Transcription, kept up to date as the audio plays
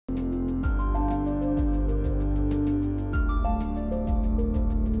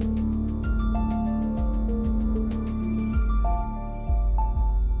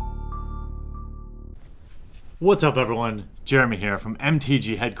What's up, everyone? Jeremy here from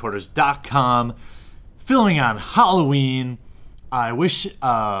MTGHeadquarters.com, filming on Halloween. I wish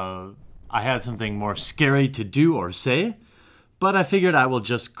I had something more scary to do or say, but I figured I will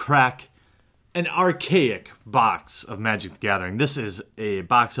just crack an archaic box of Magic the Gathering. This is a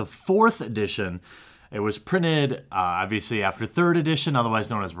box of 4th edition. It was printed, obviously, after 3rd edition,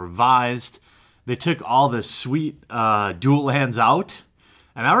 otherwise known as revised. They took all the sweet dual lands out.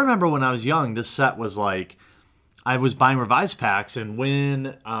 And I remember when I was young, this set was like, I was buying revised packs, and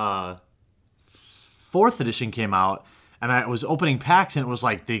when 4th edition came out, and I was opening packs, and it was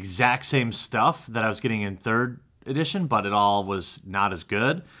like the exact same stuff that I was getting in 3rd edition, but it all was not as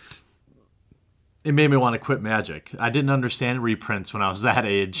good. It made me want to quit Magic. I didn't understand reprints when I was that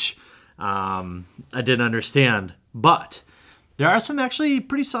age. I didn't understand, but there are some actually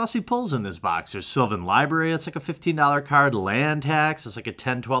pretty saucy pulls in this box. There's Sylvan Library, it's like a $15 card. Land Tax, it's like a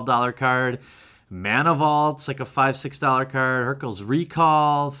 $10, $12 card. Mana Vault, it's like a $5, $6 card. Hurkyl's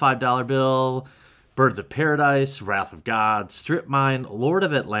Recall, $5 bill. Birds of Paradise, Wrath of God, Strip Mine, Lord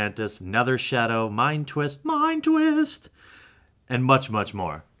of Atlantis, Nether Shadow, Mind Twist, and much, much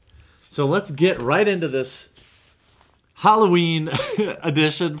more. So let's get right into this Halloween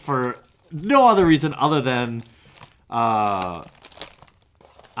edition for no other reason other than I'm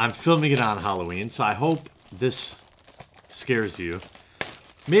filming it on Halloween, so I hope this scares you.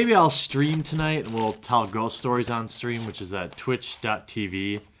 Maybe I'll stream tonight and we'll tell ghost stories on stream, which is at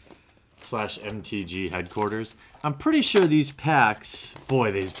twitch.tv/MTG Headquarters. I'm pretty sure these packs,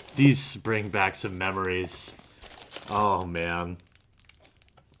 boy, these bring back some memories. Oh, man.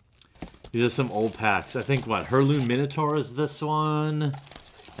 These are some old packs. I think, what, Heirloom Minotaur is this one?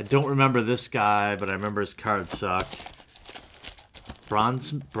 I don't remember this guy, but I remember his card sucked.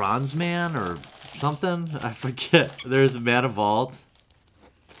 Bronze Man or something? I forget. There's Mana Vault.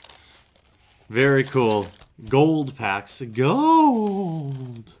 Very cool. Gold packs.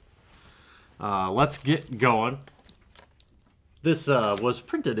 Gold! Let's get going. This was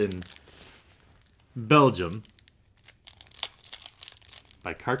printed in Belgium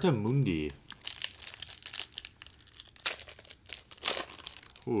by Carta Mundi.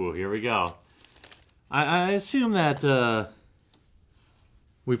 Ooh, here we go. I assume that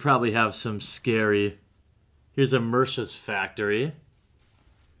we probably have some scary... Here's a Mercia's Factory.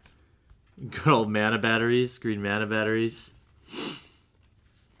 Good old mana batteries, green mana batteries.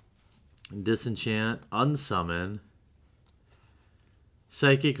 Disenchant, Unsummon.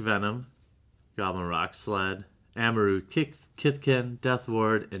 Psychic Venom, Goblin Rock Sled, Amaru Kithkin, Death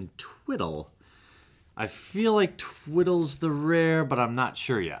Ward, and Twiddle. I feel like Twiddle's the rare, but I'm not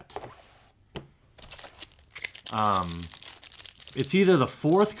sure yet. It's either the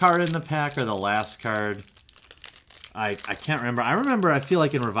 4th card in the pack or the last card. I can't remember. I feel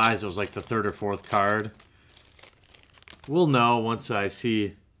like in Revised it was like the 3rd or 4th card. We'll know once I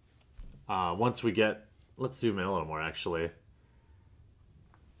see, once we get, let's zoom in a little more actually.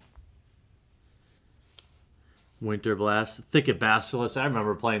 Winter Blast, Thicket Basilisk, I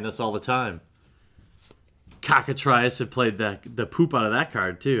remember playing this all the time. Cockatrice, I played the poop out of that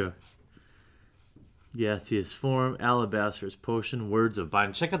card too. Gaseous Form, Alabaster's Potion, Words of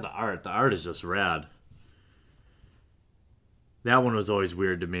Bind. Check out the art. The art is just rad. That one was always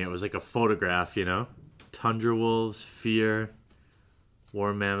weird to me. It was like a photograph, you know? Tundra Wolves, Fear,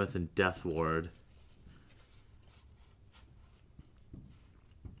 War Mammoth, and Death Ward.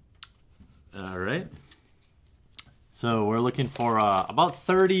 Alright. So we're looking for about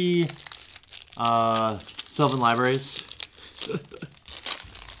 30 Sylvan Libraries.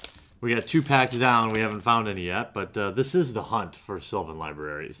 We got 2 packs down. We haven't found any yet, but this is the hunt for Sylvan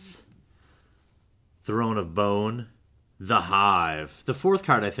Libraries. Throne of Bone. The Hive. The 4th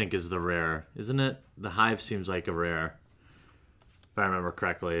card, I think, is the rare, isn't it? The Hive seems like a rare, if I remember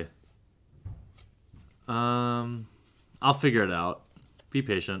correctly. I'll figure it out. Be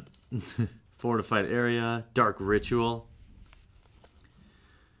patient. Fortified Area. Dark Ritual.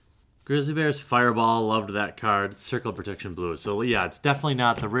 Grizzly Bears, Fireball. Loved that card. Circle Protection Blue. So, yeah, it's definitely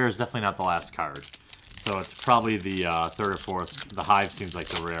not, the rare is definitely not the last card. So, it's probably the 3rd or 4th. The Hive seems like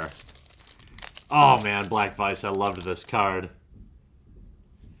the rare. Oh man, Black Vice, I loved this card.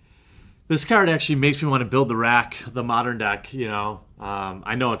 This card actually makes me want to build the rack, the modern deck, you know.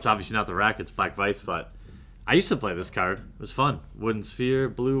 I know it's obviously not the rack, it's Black Vice, but I used to play this card. It was fun. Wooden Sphere,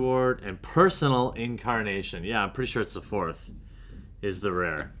 Blue Ward, and Personal Incarnation. Yeah, I'm pretty sure it's the 4th is the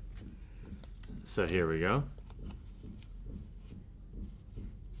rare. So here we go.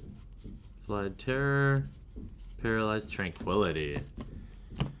 Flood Terror, Paralyzed Tranquility.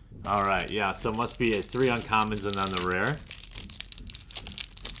 Alright, yeah, so it must be a 3 uncommons and then the rare.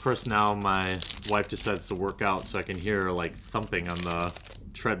 Of course, now my wife decides to work out so I can hear her, like, thumping on the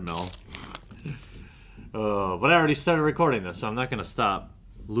treadmill. But I already started recording this, so I'm not going to stop.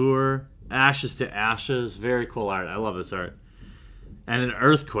 Lure, Ashes to Ashes. Very cool art. I love this art. And an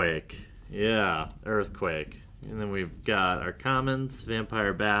Earthquake. Yeah, Earthquake. And then we've got our commons,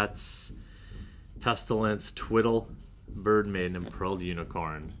 Vampire Bats, Pestilence, Twiddle, Bird Maiden, and Pearled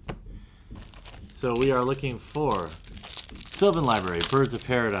Unicorn. So we are looking for Sylvan Library, Birds of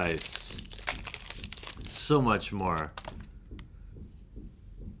Paradise, so much more.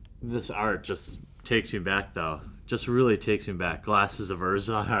 This art just takes me back, though. Just really takes me back. Glasses of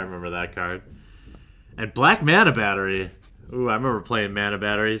Urza, I remember that card. And Black Mana Battery. Ooh, I remember playing Mana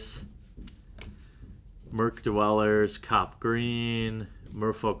Batteries. Merc Dwellers, Cop Green,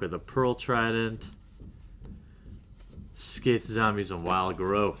 Merfolk with a Pearl Trident, Scathed Zombies, and Wild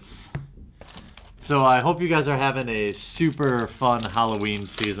Growth. So I hope you guys are having a super fun Halloween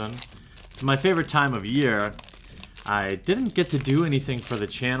season. It's my favorite time of year. I didn't get to do anything for the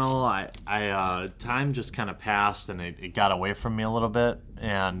channel. Time just kind of passed and it got away from me a little bit,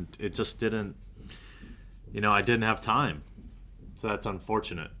 and it just didn't, you know, I didn't have time. So that's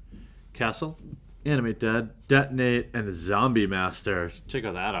unfortunate. Castle, Animate Dead, Detonate, and Zombie Master. Check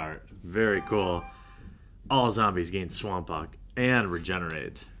out that art. Very cool. All zombies gain Swamp Buck and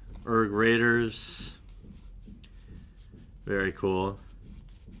regenerate. Urg Raiders. Very cool.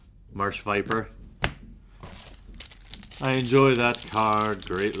 Marsh Viper. I enjoy that card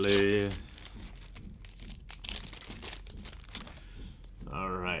greatly.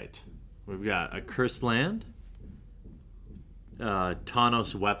 Alright. We've got a Cursed Land.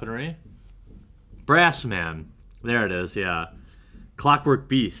 Tawnos Weaponry. Brassman. There it is, yeah. Clockwork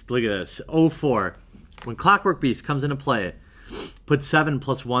Beast. Look at this. 04. When Clockwork Beast comes into play, put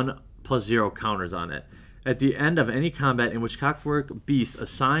 7+1+0 counters on it. At the end of any combat in which Clockwork Beast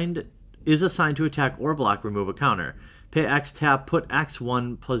is assigned to attack or block, remove a counter. Pay X, tap, put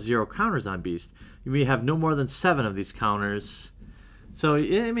X1+0 counters on Beast. You may have no more than 7 of these counters. So,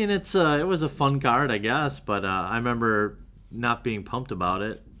 I mean, it was a fun card, I guess, but I remember not being pumped about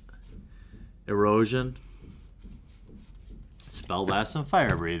it. Erosion. Spellblast and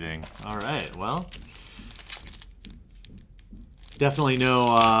Fire Breathing. Alright, well. Definitely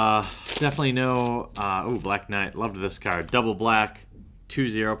no, ooh, Black Knight. Loved this card. Double black,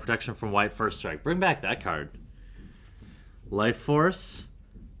 2/0, protection from white, first strike. Bring back that card. Life Force,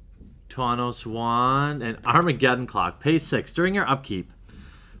 Tawnos Wand, and Armageddon Clock. Pay 6. During your upkeep,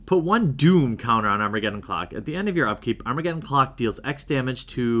 put 1 Doom counter on Armageddon Clock. At the end of your upkeep, Armageddon Clock deals X damage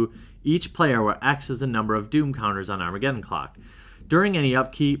to each player, where X is the number of Doom counters on Armageddon Clock. During any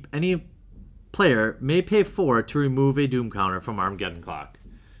upkeep, any player may pay 4 to remove a Doom counter from Armageddon Clock.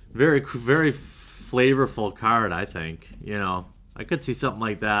 Very, very flavorful card, I think. You know, I could see something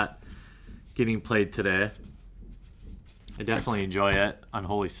like that getting played today. I definitely enjoy it.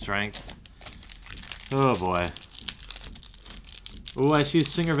 Unholy Strength. Oh boy. Oh, I see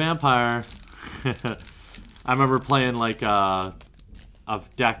Singer Vampire. I remember playing like a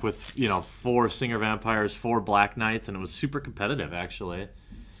deck with, you know, 4 Singer Vampires, 4 Black Knights, and it was super competitive actually.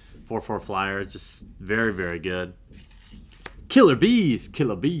 4/4 flyer, just very, very good. Killer Bees,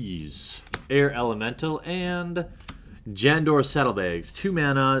 Killer Bees. Air Elemental, and Jandor Saddlebags. 2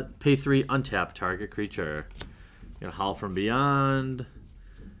 mana, pay 3, untap target creature. You know, Howl from Beyond.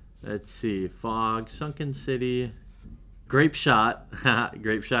 Let's see, Fog, Sunken City, Grape Shot,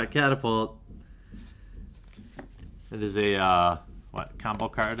 Grape Shot Catapult. It is a what, combo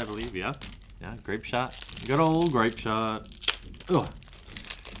card, I believe. Yeah, Grape Shot. Good old Grape Shot. Ugh.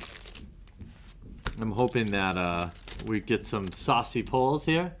 I'm hoping that we get some saucy pulls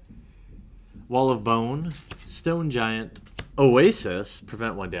here. Wall of Bone, Stone Giant, Oasis,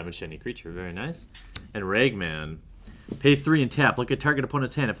 prevent 1 damage to any creature. Very nice. And Ragman. Pay 3 and tap. Look at target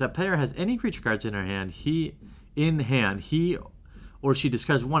opponent's hand. If that player has any creature cards in her hand, he or she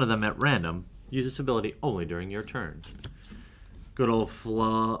discards 1 of them at random. Use this ability only during your turn. Good old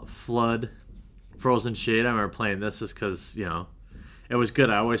Flood. Frozen Shade. I remember playing this just because, you know, it was good.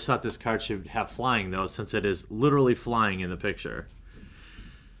 I always thought this card should have flying, though, since it is literally flying in the picture.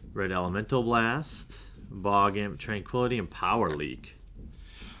 Red Elemental Blast, Bog Imp, Tranquility, and Power Leak.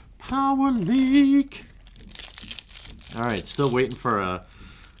 Power Leak! Alright, still waiting for a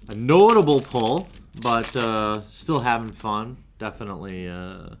notable pull, but still having fun. Definitely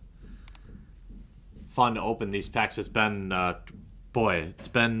fun to open these packs. It's been, boy, it's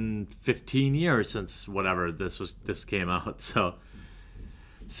been 15 years since whatever this came out, so...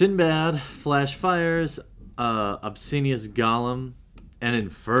 Sinbad, Flash Fires, Obscenius Golem, and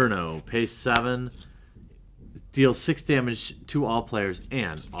Inferno. Pay 7. Deals 6 damage to all players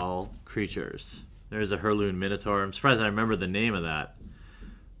and all creatures. There's a Hurloon Minotaur. I'm surprised I remember the name of that.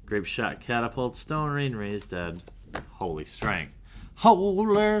 Grape Shot Catapult, Stone Rain, Raise Dead. Holy Strength.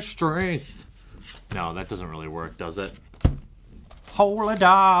 Holy Strength. No, that doesn't really work, does it? Holy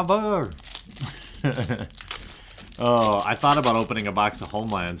Diver. Oh, I thought about opening a box of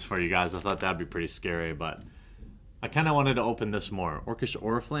Homelands for you guys. I thought that'd be pretty scary, but I kind of wanted to open this more. Orcish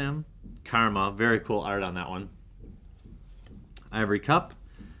Oriflamme, Karma, very cool art on that one. Ivory Cup,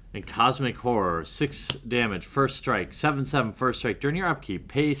 and Cosmic Horror, 6 damage, first strike, 7/7 first strike. During your upkeep,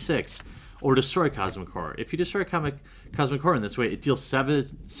 pay 6 or destroy Cosmic Horror. If you destroy Cosmic Horror in this way, it deals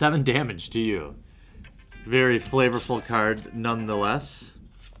 7 damage to you. Very flavorful card nonetheless.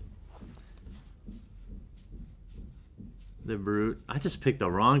 The Brute. I just picked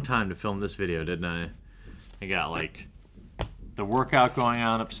the wrong time to film this video, didn't I? I got like the workout going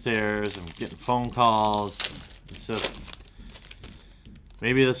on upstairs. I'm getting phone calls. It's just...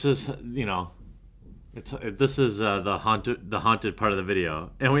 Maybe this is, you know, this is the haunted part of the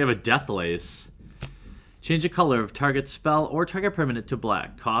video. And we have a Death Lace. Change the color of target spell or target permanent to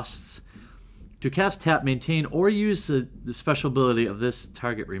black. Costs to cast, tap, maintain, or use the special ability of this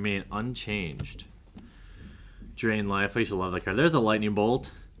target remain unchanged. Drain life. I used to love that card. There's a Lightning Bolt.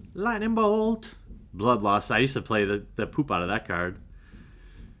 Lightning Bolt. Bloodlust. I used to play the poop out of that card.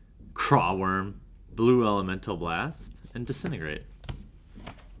 Crawworm. Blue Elemental Blast. And Disintegrate.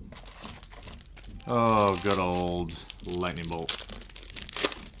 Oh, good old Lightning Bolt.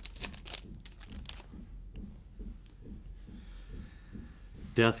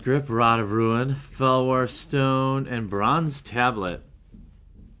 Death Grip, Rod of Ruin, Felwar Stone, and Bronze Tablet.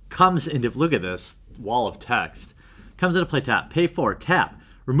 Comes into, look at this wall of text. Comes into play, tap. Pay 4, tap.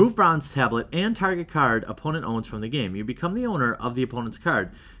 Remove Bronze Tablet and target card opponent owns from the game. You become the owner of the opponent's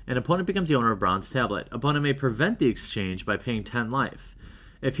card, and opponent becomes the owner of Bronze Tablet. Opponent may prevent the exchange by paying 10 life.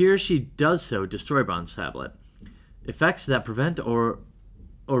 If he or she does so, destroy Bronze Tablet. Effects that prevent or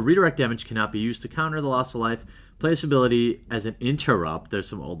redirect damage cannot be used to counter the loss of life. Play this ability as an interrupt. There's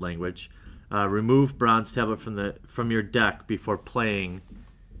some old language. Remove Bronze Tablet from your deck before playing.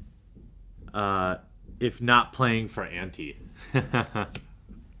 If not playing for ante.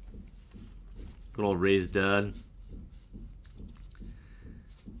 Good old Raised Dead.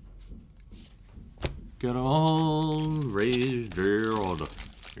 Good old Raised Dead.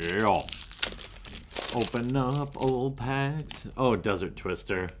 Yeah. Open up old packs. Oh, Desert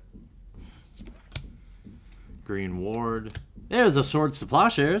Twister. Green Ward. There's a Swords to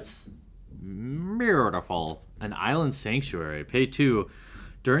Plowshares. Beautiful. An Island Sanctuary. Pay 2.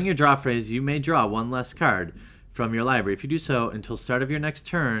 During your draw phase, you may draw 1 less card from your library. If you do so until start of your next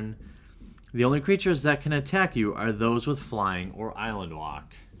turn, the only creatures that can attack you are those with flying or island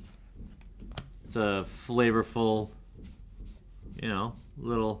walk. It's a flavorful, you know,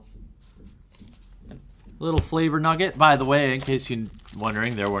 little flavor nugget. By the way, in case you're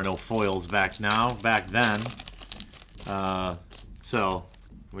wondering, there were no foils back then. So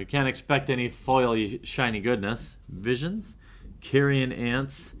we can't expect any foil shiny goodness. Visions, Carrion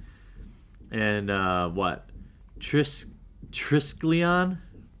Ants, and what? Triskelion.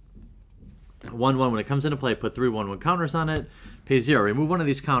 1/1 when it comes into play, put 3 1/1 counters on it. Pay 0. Remove one of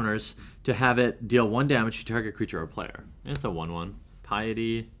these counters to have it deal 1 damage to target creature or player. It's a 1/1.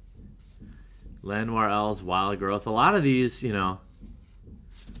 Piety, Llanowar Elves, Wild Growth. A lot of these, you know,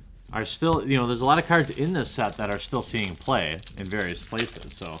 are still, you know, there's a lot of cards in this set that are still seeing play in various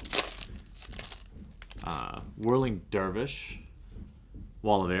places. So, Whirling Dervish,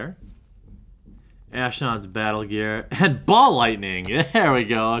 Wall of Air, Ashnod's Battle Gear, and Ball Lightning. There we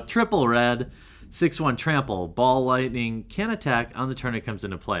go. Triple red, 6/1 trample. Ball Lightning can attack on the turn it comes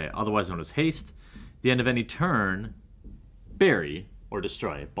into play, otherwise known as haste. At the end of any turn, bury or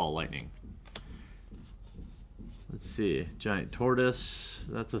destroy Ball Lightning. Let's see. Giant Tortoise.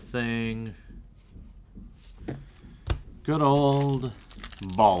 That's a thing. Good old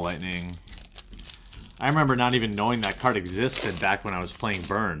Ball Lightning. I remember not even knowing that card existed back when I was playing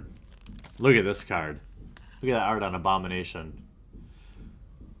Burn. Look at this card. Look at that art on Abomination.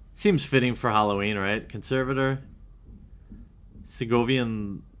 Seems fitting for Halloween, right? Conservator.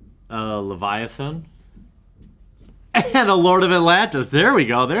 Segovian Leviathan. And a Lord of Atlantis. There we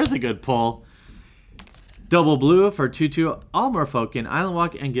go. There's a good pull. Double blue for 2/2. All Merfolk in Island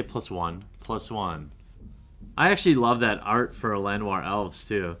Walk and get +1/+1. I actually love that art for Llanowar Elves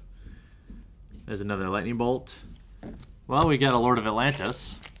too. There's another Lightning Bolt. Well, we got a Lord of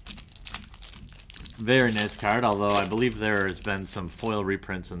Atlantis. Very nice card, although I believe there has been some foil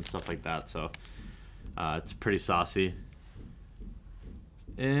reprints and stuff like that, so it's pretty saucy.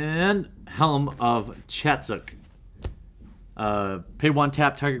 And Helm of Chatsuk. Pay 1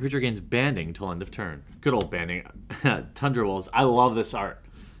 tap, target creature gains banding until end of turn. Good old banding. Tundra Wolves. I love this art.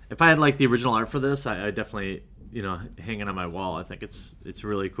 If I had like the original art for this, I definitely, you know, hang it on my wall. I think it's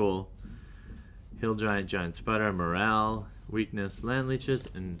really cool. Hill Giant, Giant Spider, Morale, Weakness, Land Leeches,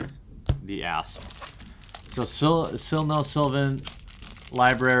 and the Asp. So still no Sylvan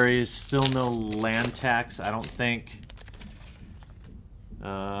libraries, still no land tax, I don't think.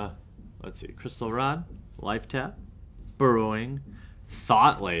 Let's see, Crystal Rod, Life Tap, Burrowing,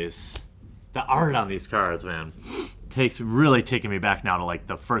 Thoughtless. The art on these cards, man, really taking me back now to like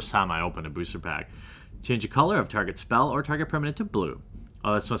the first time I opened a booster pack. Change the color of target spell or target permanent to blue.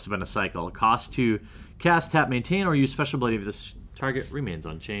 Oh, this must have been a cycle. Cost to cast, tap, maintain, or use special ability if this target remains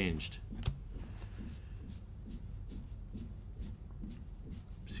unchanged.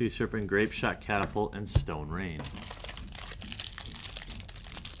 Sea Serpent, Grape Shot, Catapult, and Stone Rain.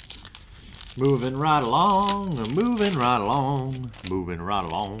 Moving right along, moving right along, moving right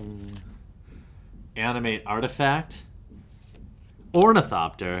along. Animate Artifact,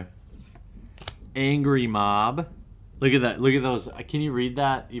 Ornithopter, Angry Mob. Look at that, look at those. Can you read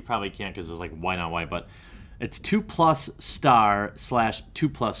that? You probably can't because it's like white on white, but it's 2+ star /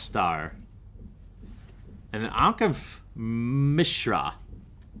 2+ star. And an Ankh of Mishra.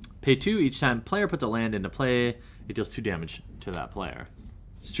 Pay 2 each time player puts a land into play. It deals 2 damage to that player.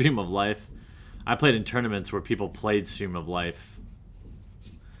 Stream of Life. I played in tournaments where people played Stream of Life.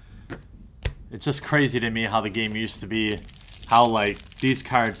 It's just crazy to me how the game used to be. How like these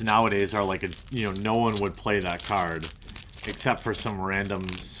cards nowadays are like no one would play that card except for some random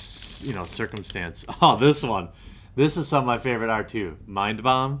circumstance. Oh, this one. This is some of my favorite art too. Mind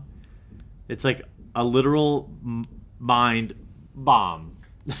Bomb. It's like a literal mind bomb.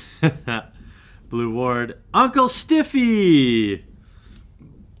 Blue Ward. Uncle Stiffy.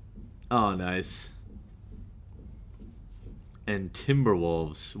 Oh, nice. And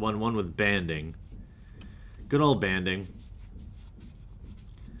Timberwolves. 1/1 with banding. Good old banding.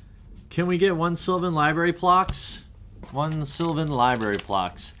 Can we get 1 Sylvan Library Plox? 1 Sylvan Library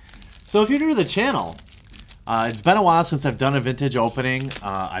Plox. So if you're new to the channel, it's been a while since I've done a vintage opening.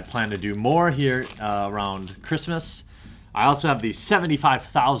 I plan to do more here around Christmas. I also have the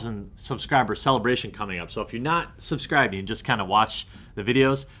 75,000 subscriber celebration coming up. So if you're not subscribed and just kind of watch the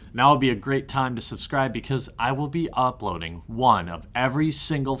videos, now would be a great time to subscribe because I will be uploading one of every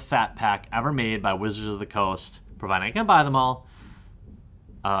single fat pack ever made by Wizards of the Coast, providing I can buy them all,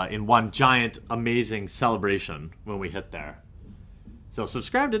 in one giant, amazing celebration when we hit there. So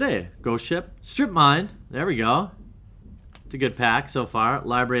subscribe today. Ghost Ship, Strip Mine, there we go. It's a good pack so far.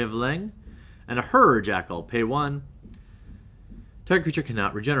 Library of Ling, and a Horror Jackal. Pay 1. Target creature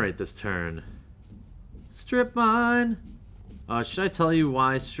cannot regenerate this turn. Strip Mine. Should I tell you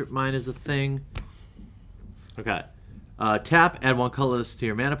why Strip Mine is a thing? Okay. Tap, add 1 colorless to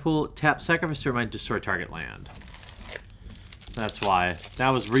your mana pool. Tap, sacrifice Strip Mine, destroy target land. That's why.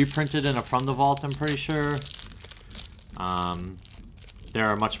 That was reprinted in a From the Vault, I'm pretty sure. There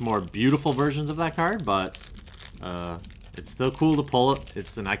are much more beautiful versions of that card, but it's still cool to pull it.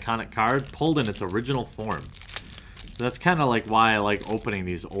 It's an iconic card, pulled in its original form. So that's kind of like why I like opening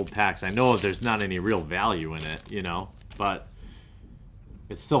these old packs. I know there's not any real value in it, but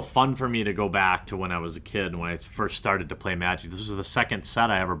it's still fun for me to go back to when I was a kid, when I first started to play Magic. This was the second set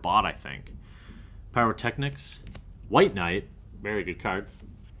I ever bought, I think. Pyrotechnics, White Knight, very good card.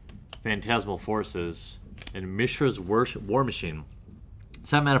 Phantasmal Forces, and Mishra's War Machine.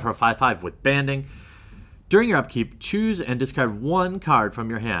 7 mana for a 5/5 with banding. During your upkeep, choose and discard 1 card from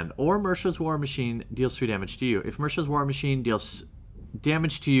your hand, or Mishra's War Machine deals 3 damage to you. If Mishra's War Machine deals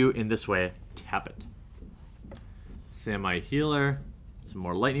damage to you in this way, tap it. Semi Healer, some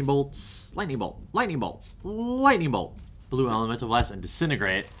more Lightning Bolts, Lightning Bolt, Lightning Bolt, Lightning Bolt, Blue Elemental Blast, and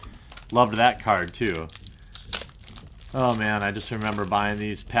Disintegrate. Loved that card too. Oh man, I just remember buying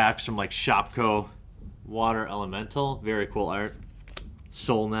these packs from like Shopko. Water Elemental, very cool art.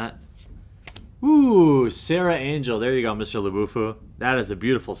 Soulnet. Ooh, Sarah Angel. There you go, Mr. Labufu. That is a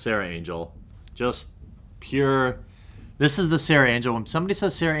beautiful Sarah Angel. Just pure. This is the Sarah Angel. When somebody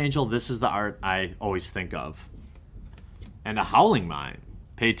says Sarah Angel, this is the art I always think of. And a Howling Mine.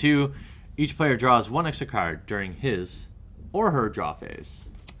 Pay 2. Each player draws 1 extra card during his or her draw phase.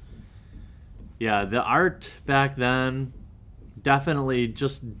 Yeah, the art back then, definitely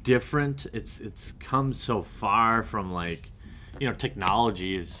just different. It's come so far from like,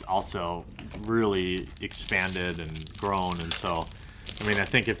 technology is also really expanded and grown, and so, I mean, I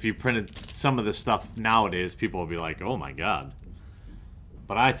think if you printed some of this stuff nowadays, people will be like, oh my god.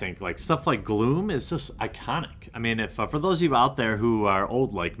 But I think like stuff like Gloom is just iconic. I mean, if for those of you out there who are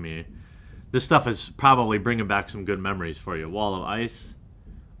old like me, This stuff is probably bringing back some good memories for you. Wall of Ice.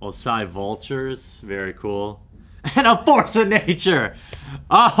 Osai Vultures. Very cool. And a Force of Nature.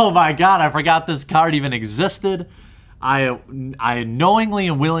 Oh my god, I forgot this card even existed. I knowingly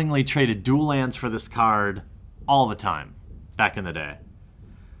and willingly traded dual lands for this card all the time back in the day.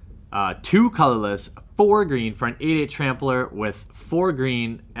 2 colorless, 4 green for an 8/8 trampler with 4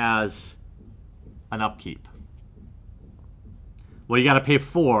 green as an upkeep. Well, you got to pay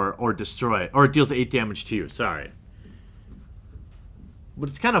 4 or destroy it. Or it deals 8 damage to you. Sorry. But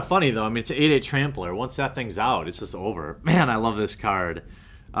it's kind of funny, though. I mean, it's an 8/8 trampler. Once that thing's out, it's just over. Man, I love this card.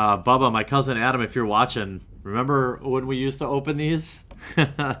 Bubba, my cousin Adam, if you're watching, remember when we used to open these?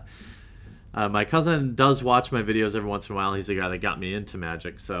 My cousin does watch my videos every once in a while. He's the guy that got me into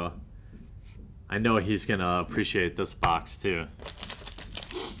Magic, so I know he's going to appreciate this box, too.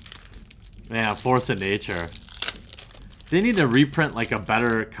 Man, Force of Nature. They need to reprint like a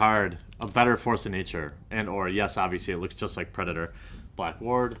better card, a better Force of Nature. And or, yes, obviously it looks just like Predator. Black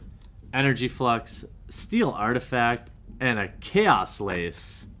Ward, Energy Flux, Steel Artifact, and a Chaos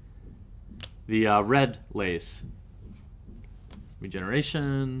Lace. The red lace.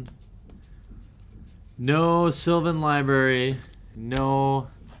 Regeneration. No Sylvan Library. No.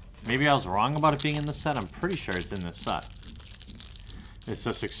 Maybe I was wrong about it being in this set. I'm pretty sure it's in this set. It's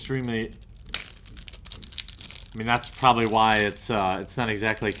just extremely... I mean, that's probably why it's not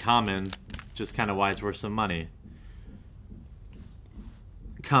exactly common. Just kind of why it's worth some money.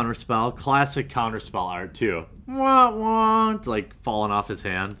 Counterspell. Classic Counterspell art, too. Wah, wah. It's like falling off his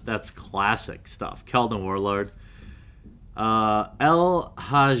hand. That's classic stuff. Keldon Warlord. El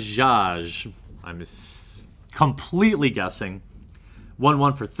Hajjaj. I'm completely guessing.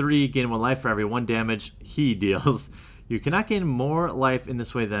 1/1 for 3. Gain 1 life for every 1 damage he deals. You cannot gain more life in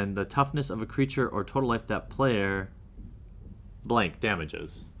this way than the toughness of a creature or total life that player blank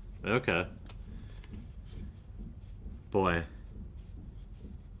damages. Okay. Boy.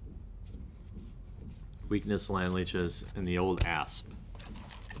 Weakness, Land Leeches, and the old Asp.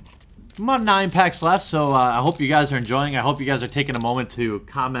 About 9 packs left, so I hope you guys are enjoying. I hope you guys are taking a moment to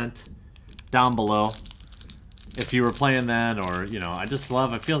comment down below if you were playing that, or, you know, I just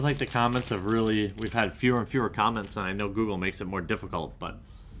love, it feels like the comments have really, we've had fewer and fewer comments, and I know Google makes it more difficult, but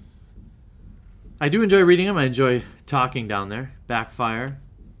I do enjoy reading them. I enjoy talking down there. Backfire,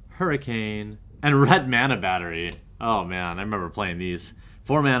 Hurricane, and Red Mana Battery. Oh man, I remember playing these.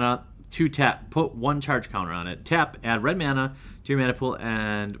 4 mana, 2 tap, put 1 charge counter on it. Tap, add red mana to your mana pool,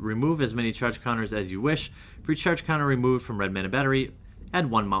 and remove as many charge counters as you wish. For each charge counter removed from Red Mana Battery,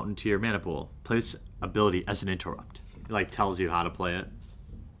 add 1 mountain to your mana pool. Play this ability as an interrupt. It like tells you how to play it.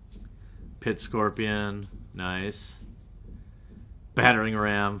 Pit Scorpion, nice. Battering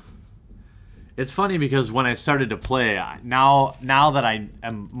Ram. It's funny because when I started to play, now that I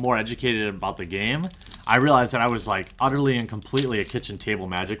am more educated about the game, I realized that I was like utterly and completely a kitchen table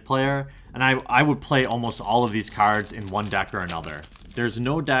Magic player, and I would play almost all of these cards in one deck or another. There's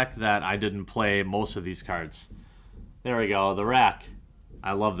no deck that I didn't play most of these cards. There we go, the Rack.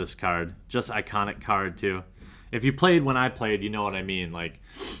 I love this card. Just iconic card too. If you played when I played, you know what I mean. Like,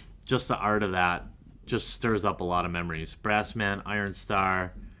 just the art of that just stirs up a lot of memories. Brassman, Iron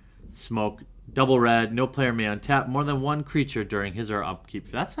Star, Smoke, double red. No player may untap more than 1 creature during his or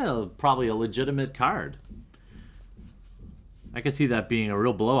upkeep. That's probably a legitimate card. I could see that being a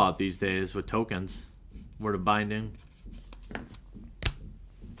real blowout these days with tokens. Word of Binding.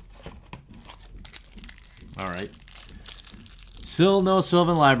 All right. Still no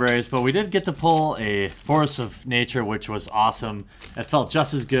Sylvan Libraries, but we did get to pull a Force of Nature, which was awesome. It felt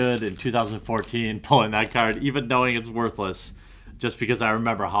just as good in 2014 pulling that card, even knowing it's worthless, just because I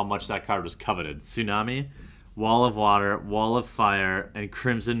remember how much that card was coveted. Tsunami, Wall of Water, Wall of Fire, and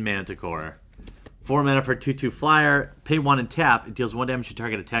Crimson Manticore. 4 mana for 2/2 flyer. Pay 1 and tap. It deals 1 damage to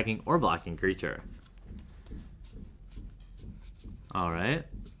target attacking or blocking creature. Alright.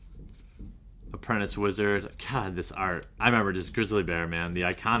 Apprentice Wizard. God, this art. I remember just Grizzly Bear, man. The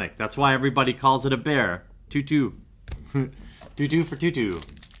iconic. That's why everybody calls it a bear. 2/2. 2/2 for 2/2.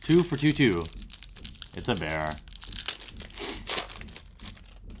 2 for 2/2. It's a bear.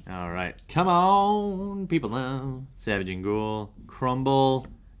 Alright. Come on, people now. Savaging Ghoul. Crumble.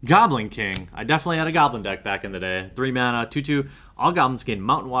 Goblin King. I definitely had a Goblin deck back in the day. 3 mana, 2/2. All Goblins gain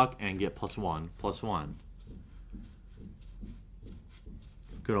Mountain Walk and get +1/+1.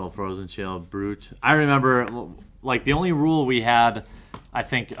 Good old Frozen Shield, Brute. I remember, like, the only rule we had, I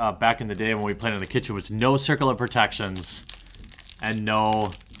think, back in the day when we played in the kitchen was no Circle of Protections and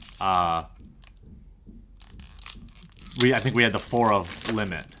no, I think we had the 4 of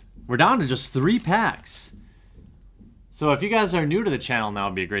limit. We're down to just 3 packs. So if you guys are new to the channel, now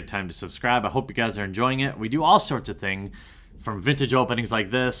would be a great time to subscribe. I hope you guys are enjoying it. We do all sorts of things, from vintage openings like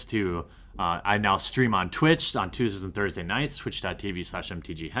this to I now stream on Twitch on Tuesdays and Thursday nights,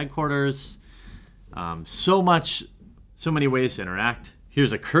 twitch.tv/MTG Headquarters. So many ways to interact.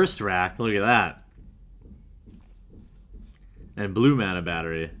 Here's a cursed rack. Look at that. And blue mana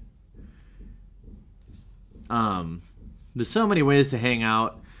battery. There's so many ways to hang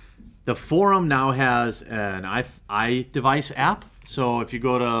out. The forum now has an iDevice app. So if you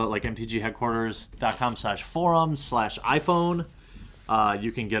go to like mtgheadquarters.com/forum/iPhone,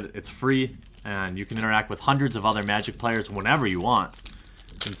 you can get it. It's free, and you can interact with hundreds of other Magic players whenever you want.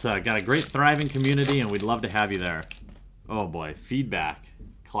 It's got a great thriving community, and we'd love to have you there. Oh boy, feedback,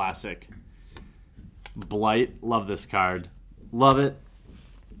 classic. Blight, love this card, love it.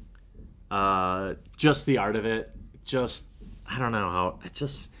 Just the art of it, I don't know how it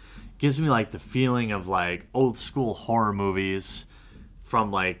just gives me like the feeling of like old school horror movies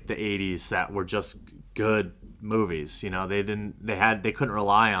from like the 80s that were just good movies. You know, they couldn't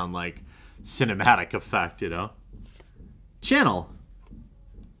rely on like cinematic effect, you know. Channel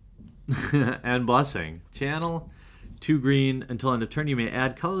and Blessing. Channel, 2 green. Until end of turn, you may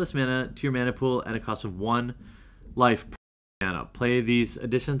add colorless mana to your mana pool at a cost of 1 life per mana. Play these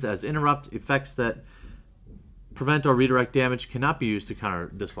additions as interrupt. Effects that prevent or redirect damage cannot be used to counter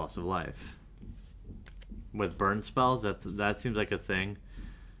this loss of life. With burn spells, that seems like a thing.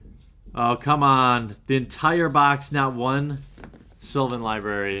 Oh, come on. The entire box, not one Sylvan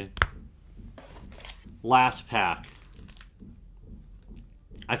Library. Last pack.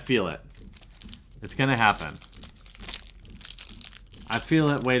 I feel it. It's gonna happen. I feel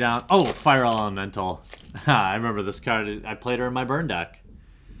it way down. Oh, Fire Elemental. I remember this card. I played her in my burn deck.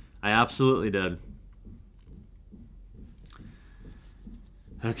 I absolutely did.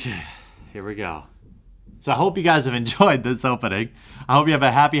 Okay, here we go. So I hope you guys have enjoyed this opening. I hope you have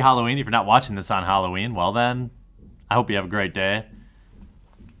a happy Halloween. If you're not watching this on Halloween, well then, I hope you have a great day.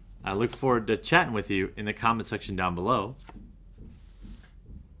 I look forward to chatting with you in the comment section down below.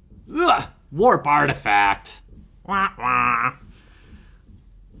 Ugh, Warp Artifact. Wah, wah.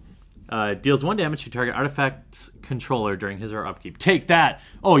 Deals 1 damage to target artifact's controller during his or her upkeep. Take that!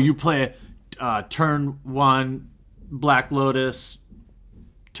 Oh, you play turn 1 Black Lotus,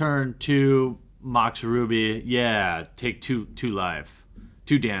 turn 2 Mox Ruby. Yeah, take 2 life.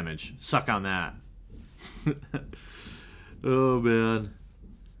 2 damage. Suck on that. Oh man.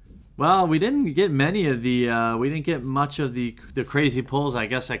 Well, we didn't get many of the we didn't get much of the crazy pulls. I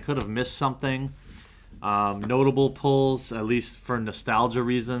guess I could have missed something. Notable pulls, at least for nostalgia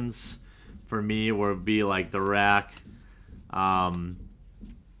reasons, for me would be like the rack.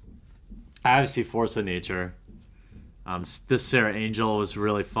 Obviously Force of Nature. This Sarah Angel was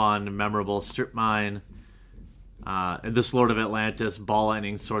really fun, memorable. Strip Mine. And this Lord of Atlantis, Ball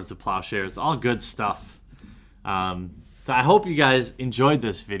Lightning, Swords of Plowshares, all good stuff. So I hope you guys enjoyed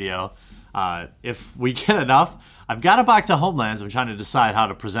this video. If we get enough, I've got a box of Homelands I'm trying to decide how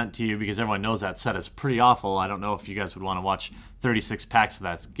to present to you because everyone knows that set is pretty awful. I don't know if you guys would want to watch 36 packs of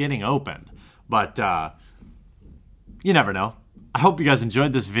that's getting opened. But you never know. I hope you guys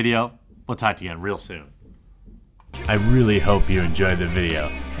enjoyed this video. We'll talk to you again real soon. I really hope you enjoyed the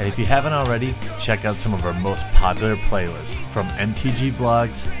video, and if you haven't already, check out some of our most popular playlists, from MTG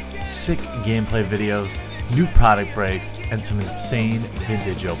vlogs, sick gameplay videos, new product breaks, and some insane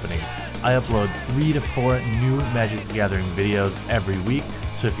vintage openings. I upload 3 to 4 new Magic the Gathering videos every week,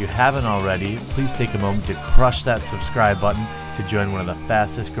 so if you haven't already, please take a moment to crush that subscribe button to join one of the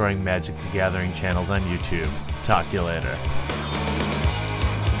fastest growing Magic the Gathering channels on YouTube. Talk to you later.